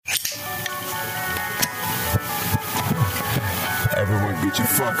get your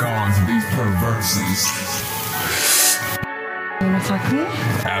fuck on to these perverses. You wanna fuck me?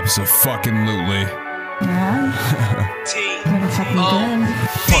 Abso-fucking-lutely. Yeah. You wanna fuck me good?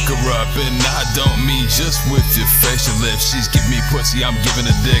 Fuck her up, and I don't mean just with your facial lips. She's giving me pussy, I'm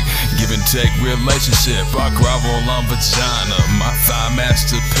giving a dick. Give and take relationship. I grovel on vagina, my thigh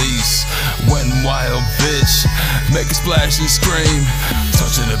masterpiece. Wet and wild bitch, make a splash and scream.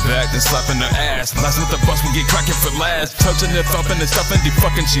 Touching her back, then slapping her ass. Last with the bus, we get crackin for last. Touching her, thumping and stuffin,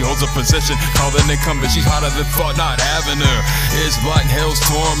 fucking. She holds a position, called an incumbent. She's hotter than fuck, not having her. It's like hell's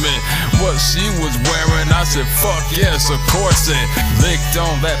torment. What she was wearing, I said, fuck yes, a corset. Licked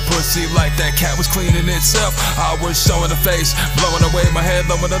on that pussy like that cat was cleaning itself. I was showing the face, blowing away my head,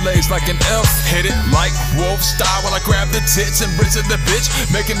 lowering the legs like an elf. Hit it like wolf style while I grab the tits and rinse the bitch,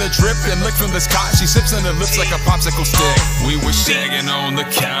 making the drip and lick from the cot. She sips on her lips like a popsicle stick. We were shagging on the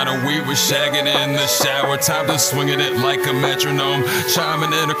counter, we were shagging in the shower. Time to swinging it like a metronome,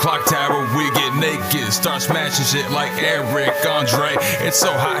 chiming in a clock tower. We get naked, start smashing shit like Eric Andre. It's so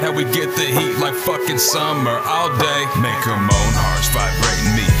hot how we get the heat like fucking summer all day. Make her moan, harsh,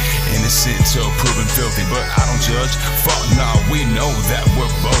 vibrating me. Innocent till proven filthy, but I don't judge. Fuck nah, we know that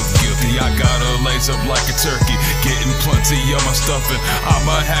we're both guilty. I got her lace up like a turkey, getting plenty of my stuffin. I'm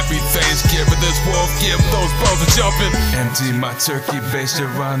a happy Thanksgiver, this wolf give those balls a jumping. Empty my turkey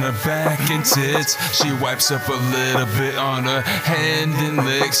baster on her back and tits. She wipes up a little bit on her hand and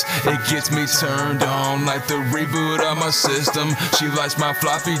licks. It gets me turned on like the reboot of my system. She likes my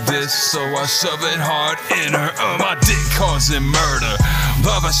floppy disk, so I shove it hard in her. My dick causing murder.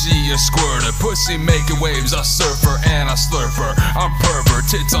 Love how she a squirter, pussy making waves. I surf her and I slurp her. I'm pervert,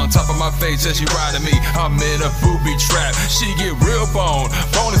 tits on top of my face as she riding me. I'm in a booby trap. She get real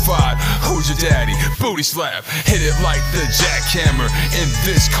bonafide. Who's your daddy? Booty slap. Hit it like the jackhammer in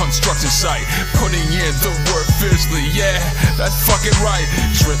this construction site. Putting in the work fiercely, yeah, that's fucking right.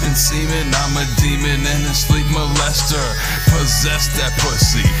 Dripping semen, I'm a demon and a sleep molester. Possess that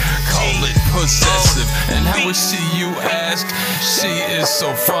pussy, call it possessive. And how is she, you ask? She is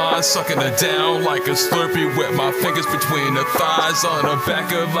so fine, sucking her down like a slurpy with my fingers between her thighs. On her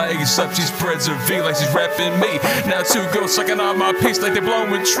back, her legs up, she spreads her V like she's repping me. Now two girls sucking on my piece like they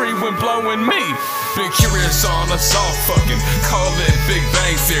blowing tree when blowing me. Been curious on us all fucking, call it Big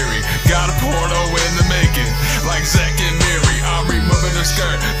Bang Theory. Got a porno in the making, like Zack Miri I'm removing her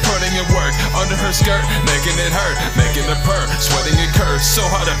skirt, putting in work under her skirt, making it hurt, making it purr, sweating it curves, so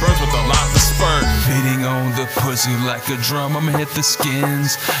hard it burns with a lot of spurt. Beating on the pussy like a drum, I'ma hit the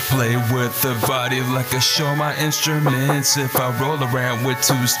skins. Play with the body like I show my instruments. If I roll around with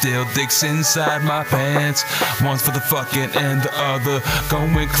two steel dicks inside my pants, one's for the fucking and the other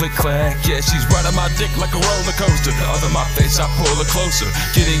going click clack. Yeah, she's right on my dick like a roller coaster. The other my face, I pull her closer,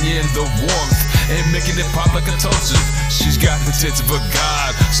 getting in the warmth and making it pop like a toaster. She's got the tits of a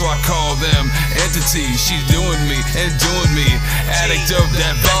god, so I call them entities. She's doing me and doing me. Addict of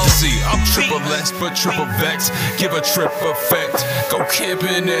that VECTacy I'm triple S but triple vex. Give a trip effect. Go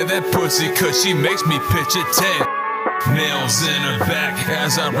camping in that pussy cause she makes me pitch a tent. Nails in her back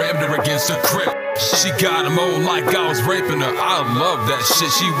as I rammed her against the crib. She got him on like I was raping her. I love that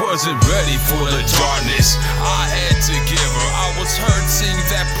shit. She wasn't ready for the darkness I had to give her. I was hurting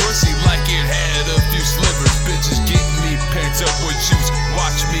that pussy like it had a few slivers. Bitches getting me pent up with juice.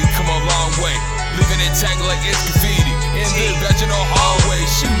 Watch me come a long way, leaving it tagged like it's graffiti in the vaginal hallway.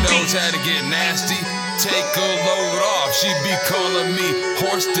 She knows how to get nasty. Take a load off. She be calling me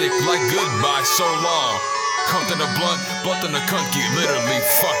horse dick like goodbye so long. Cunt in a blunt in a cunt, get literally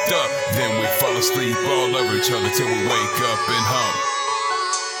fucked up. Then we fall asleep all over each other till we wake up and hump.